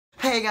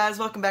Hey guys,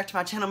 welcome back to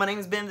my channel. My name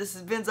is Ben, this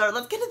is Ben's Art.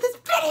 Let's get into this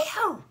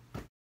video!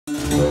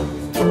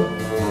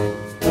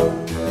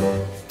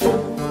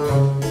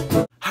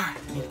 Alright,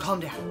 I need to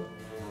calm down.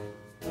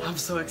 I'm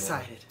so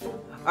excited.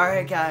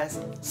 Alright guys,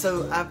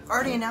 so I've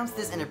already announced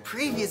this in a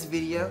previous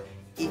video.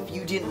 If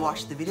you didn't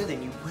watch the video,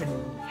 then you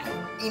wouldn't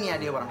have any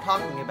idea what I'm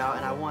talking about,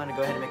 and I wanted to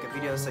go ahead and make a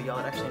video so y'all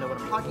would actually know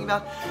what I'm talking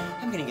about.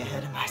 I'm getting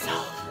ahead of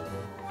myself.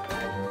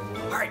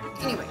 Alright,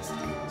 anyways,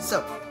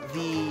 so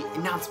the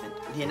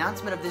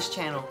announcement of this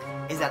channel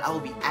is that I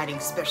will be adding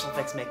special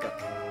effects makeup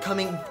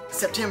coming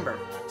September.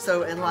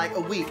 So in like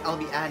a week, I'll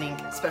be adding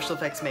special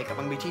effects makeup.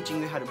 I'm going to be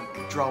teaching you how to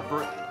draw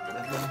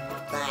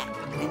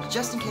and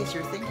just in case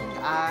you're thinking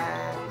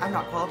I'm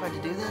not qualified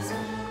to do this,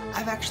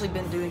 I've actually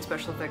been doing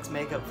special effects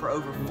makeup for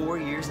over 4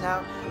 years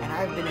now, and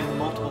I've been in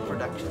multiple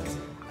productions.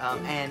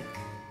 And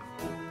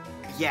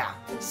yeah,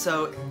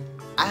 so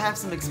I have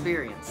some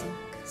experience.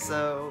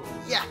 So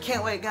yeah,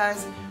 can't wait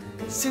guys.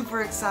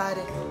 Super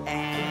excited,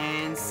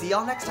 and see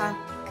y'all next time.